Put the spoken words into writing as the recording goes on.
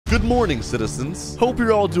Good morning, citizens. Hope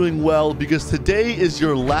you're all doing well because today is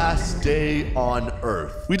your last day on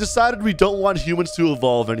Earth. We decided we don't want humans to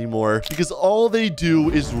evolve anymore because all they do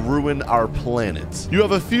is ruin our planet. You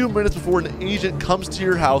have a few minutes before an agent comes to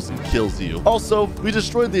your house and kills you. Also, we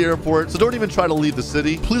destroyed the airport, so don't even try to leave the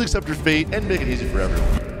city. Please accept your fate and make it easy for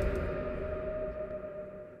everyone.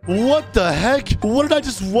 What the heck? What did I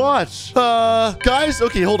just watch? Guys?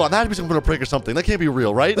 Okay, hold on. That had to be some sort of prank or something. That can't be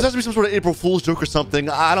real, right? This has to be some sort of April Fool's joke or something.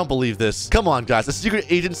 I don't believe this. Come on, guys. A secret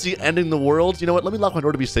agency ending the world. You know what? Let me lock my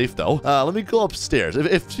door to be safe, though. Let me go upstairs.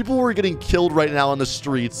 If people were getting killed right now on the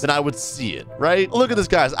streets, then I would see it, right? Look at this,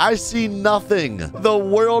 guys. I see nothing. The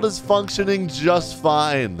world is functioning just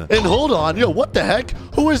fine. And hold on. Yo, what the heck?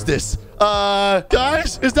 Who is this?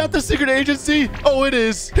 Guys, is that the secret agency? Oh, it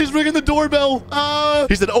is. He's ringing the doorbell.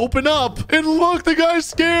 He said, open up. And look, the guy's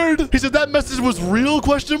scared. He said, that message was real,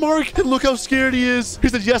 question mark? And look how scared he is. He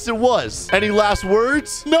said, yes, it was. Any last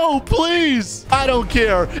words? No, please. I don't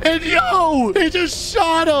care. And yo, he just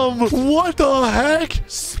shot him. What the heck?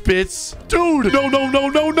 Spits. Dude,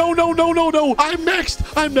 no. I'm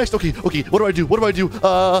next. Okay. What do I do?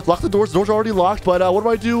 Lock the doors. The doors are already locked, but what do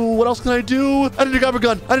I do? What else can I do? I need to grab a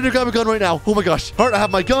gun. Right now. Oh my gosh. All right, I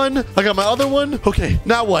have my gun. I got my other one. Okay,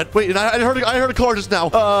 now what? Wait, and I heard a car just now.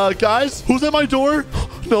 Guys, who's at my door?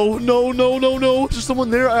 No. Is there someone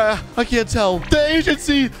there? I can't tell. The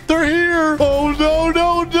agency, they're here. Oh, no.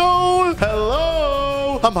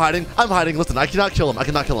 Hello. I'm hiding. Listen, I cannot kill him.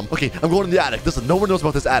 Okay, I'm going in the attic. Listen, no one knows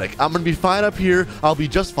about this attic. I'm gonna be fine up here. I'll be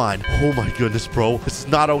just fine. Oh my goodness, bro. This is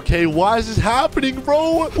not okay. Why is this happening,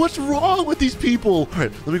 bro? What's wrong with these people? All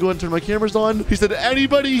right, let me go ahead and turn my cameras on. He said,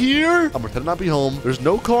 anybody here? I'm pretending not be home. There's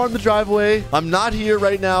no car in the driveway. I'm not here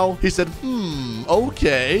right now. He said,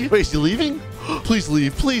 okay. Wait, is he leaving? Please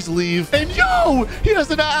leave. And yo, he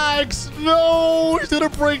has an axe. No, he's gonna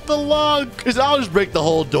break the lock. He said, I'll just break the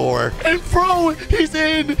whole door. And bro, he's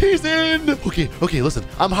in. Okay, listen,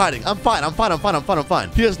 I'm hiding. I'm fine.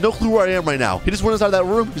 He has no clue where I am right now. He just went inside that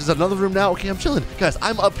room. He's in another room now. Okay, I'm chilling. Guys,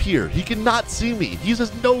 I'm up here. He cannot see me. He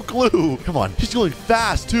has no clue. Come on. He's going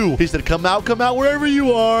fast too. He said, come out wherever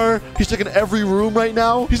you are. He's checking every room right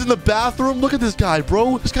now. He's in the bathroom. Look at this guy,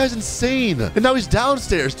 bro. This guy's insane. And now he's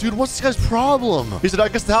downstairs. Dude, what's this guy's problem? He said, I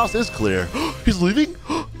guess the house is clear. He's leaving?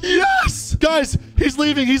 Yes! Guys, he's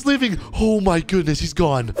leaving. Oh my goodness, he's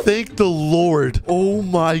gone. Thank the Lord. Oh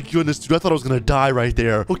my goodness, dude. I thought I was gonna die right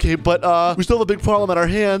there. Okay, but we still have a big problem at our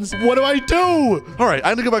hands. What do I do? All right,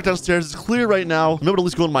 I'm gonna go back downstairs. It's clear right now. I'm able to at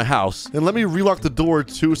least go in my house. And let me relock the door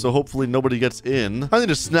too, so hopefully nobody gets in. I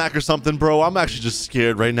need a snack or something, bro. I'm actually just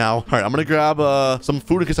scared right now. All right, I'm gonna grab some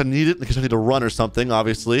food in case I need it, in case I need to run or something,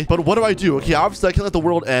 obviously. But what do I do? Okay, obviously I can't let the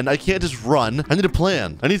world end. I can't just run. I need a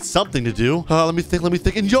plan. I need something to do. Let me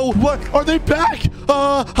think. And yo, what? Are they back?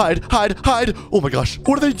 Hide. Oh my gosh.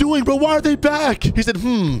 What are they doing, bro? Why are they back? He said,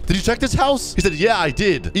 did you check this house? He said, yeah, I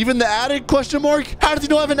did. Even the attic, question mark? How does he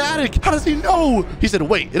know I have an attic? How does he know? He said,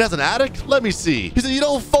 wait, it has an attic? Let me see. He said, you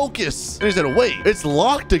don't focus. And he said, wait, it's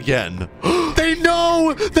locked again. They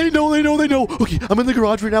know. Okay, I'm in the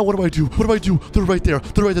garage right now. What do I do? They're right there.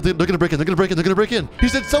 They're gonna break in. He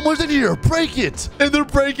said, someone's in here. Break it. And they're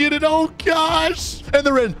breaking it. Oh gosh. And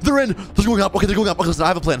they're in. They're going up. Okay, Okay, listen, I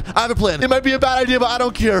have a plan. It might be a bad idea, but I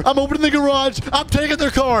don't care. I'm opening the garage. I'm taking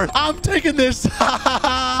their car. I'm taking this.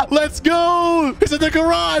 Let's go. It's in the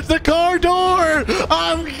garage. The car door.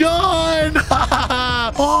 I'm gone.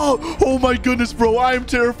 Oh my goodness, bro. I'm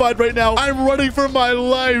terrified right now. I'm running for my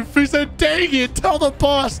life. He said, dang it. Tell the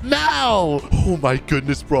boss now. Oh my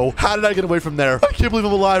goodness, bro. How did I get away from there? I can't believe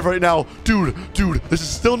I'm alive right now. Dude, this is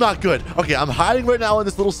still not good. Okay, I'm hiding right now in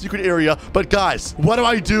this little secret area, but guys, what do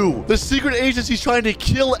I do? The secret agency's trying to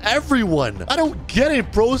kill everyone. I don't get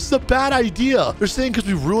it, bro. This is a bad idea. They're saying because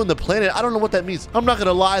we ruined the planet. I don't know what that means. I'm not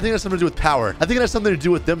gonna lie. I think it has something to do with power. I think it has something to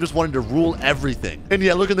do with them just wanting to rule everything. And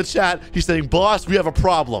yeah, look in the chat. He's saying, boss, we have a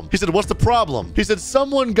problem. He said, what's the problem? He said,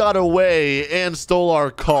 someone got away and stole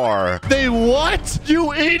our car. They what?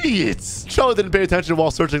 You idiots. Charlie didn't pay attention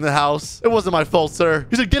while searching the house. It wasn't my fault, sir.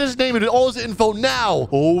 He said, get his name and all his info now.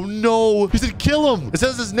 Oh no. He said, kill him. It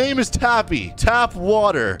says his name is Tappy. Tap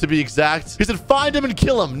water, to be exact. He said, find him and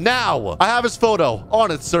kill him now. I have his photo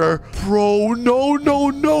on it, sir. Bro,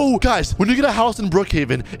 no. Guys, when you get a house in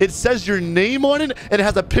Brookhaven, it says your name on it and it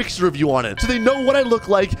has a picture of you on it. So they know what I look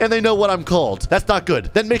like and they know what I'm called. That's not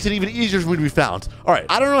good. That makes it even easier for me to be found. All right,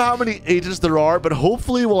 I don't know how many agents there are, but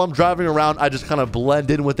hopefully while I'm driving around, I just kind of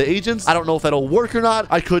blend in with the agents. I don't know if that'll work or not.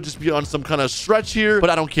 I could just be on some kind of stretch here, but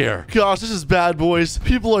I don't care. Gosh, this is bad, boys.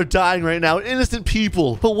 People are dying right now. Innocent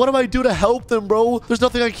people. But what do I do to help them, bro? There's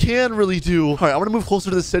nothing I can really do. All right, I'm gonna move closer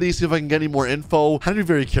to the city, see if I can get any more info. I have to be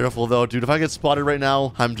very careful, though, dude. If I get spotted right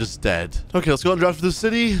now, I'm just dead. Okay, let's go and drive to the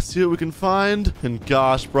city, see what we can find. And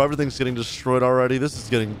gosh, bro, everything's getting destroyed already. This is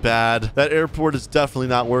getting bad. That airport is definitely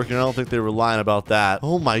not working. I don't think they were lying about that.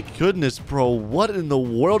 Oh my goodness, bro. What in the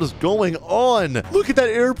world is going on? Look at that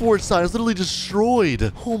airport sign. It's literally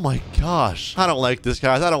destroyed. Oh my gosh. I don't like this,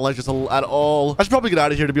 guys. I don't like this at all. I should probably get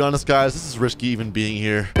out of here, to be honest, guys. This is risky even being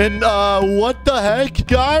here. And what the heck,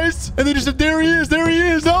 guys? And they just said, there he is. There he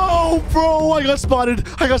is. Oh, bro, I got spotted.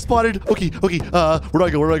 I got spotted. Okay. Where do I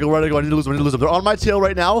go? Where do I go? Where do I go? I need to lose them. I need to lose them. They're on my tail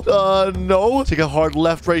right now. No. Take a hard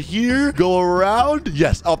left right here. Go around.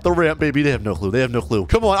 Yes, up the ramp, baby. They have no clue. They have no clue.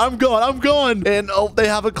 Come on. I'm gone. I'm gone. And oh, they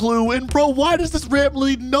have a clue. And bro, why does this ramp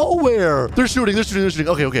lead nowhere? They're shooting. They're shooting. They're shooting.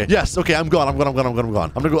 Okay. Yes. Okay. I'm gone. I'm gone. I'm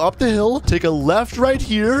gonna go up the hill. Take a left right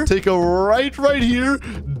here. Take a right here.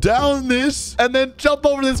 Down this. And then jump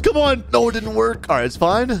over this. Come on. No, it didn't work. All right. It's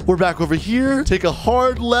fine. We're back over here. Take a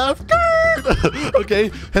hard left. Okay,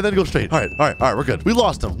 and then go straight. All right, we're good. We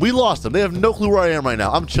lost them. They have no clue where I am right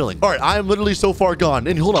now. I'm chilling. All right, I am literally so far gone.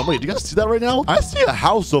 And hold on, wait, do you guys see that right now? I see a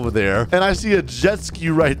house over there, and I see a jet ski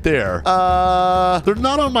right there. They're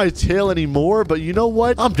not on my tail anymore, but you know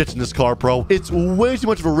what? I'm ditching this car, bro. It's way too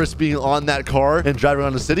much of a risk being on that car and driving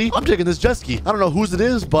around the city. I'm taking this jet ski. I don't know whose it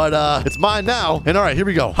is, but it's mine now. And all right, here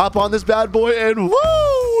we go. Hop on this bad boy, and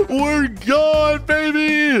woo! We're gone,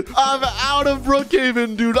 baby! I'm out of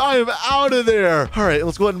Brookhaven, dude. I am out of there. All right,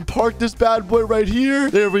 let's go ahead and park this bad boy right here.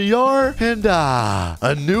 There we are. And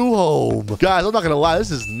a new home. Guys, I'm not gonna lie, this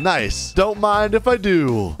is nice. Don't mind if I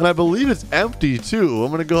do. And I believe it's empty too.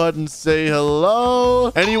 I'm gonna go ahead and say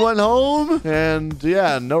hello. Anyone home? And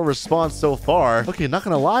yeah, no response so far. Okay, not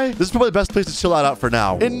gonna lie, this is probably the best place to chill out for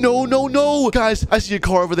now. And no. Guys, I see a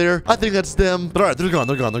car over there. I think that's them. But all right, they're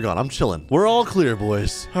gone. I'm chilling. We're all clear,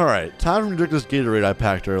 boys. All right, time for me to drink this Gatorade I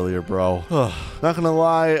packed earlier, bro. Not gonna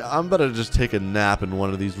lie, I'm better to just take a nap in one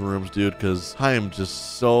of these rooms, dude, because I am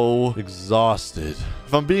just so exhausted.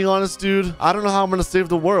 If I'm being honest, dude, I don't know how I'm gonna save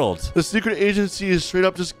the world. The secret agency is straight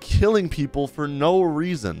up just killing people for no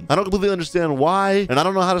reason. I don't completely understand why, and I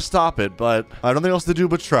don't know how to stop it, but I don't think else to do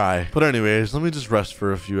but try. But anyways, let me just rest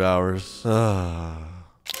for a few hours.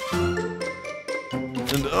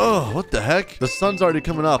 And oh, what the heck? The sun's already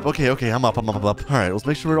coming up. Okay, I'm up. All right, let's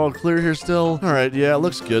make sure we're all clear here still. All right, yeah, it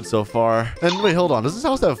looks good so far. And wait, hold on. Does this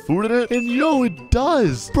house have food in it? And yo, it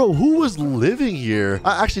does. Bro, who was living here?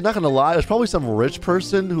 Actually, not gonna lie, there's probably some rich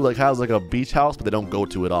person who like has like a beach house, but they don't go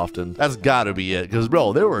to it often. That's gotta be it, because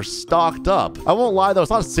bro, they were stocked up. I won't lie though,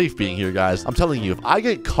 it's not safe being here, guys. I'm telling you, if I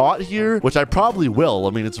get caught here, which I probably will, I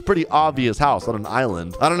mean, it's a pretty obvious house on an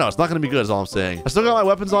island. I don't know, it's not gonna be good is all I'm saying. I still got my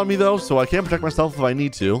weapons on me though, so I can protect myself if I need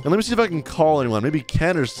to. And let me see if I can call anyone. Maybe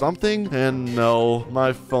Ken or something. And no,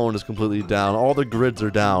 my phone is completely down. All the grids are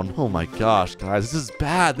down. Oh my gosh, guys, this is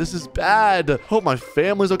bad. This is bad. Hope my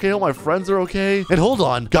family's okay. Hope my friends are okay. And hold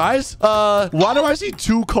on, guys. Why do I see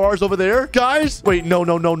two cars over there? Guys, wait, no.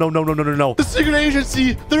 The secret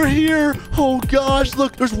agency, they're here. Oh gosh,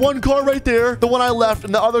 look, there's one car right there. The one I left,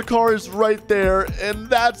 and the other car is right there. And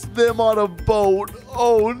that's them on a boat.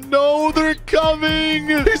 Oh no, they're coming.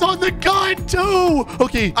 He's on the gun too.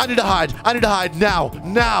 Okay, I need to hide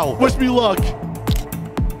now. Wish me luck.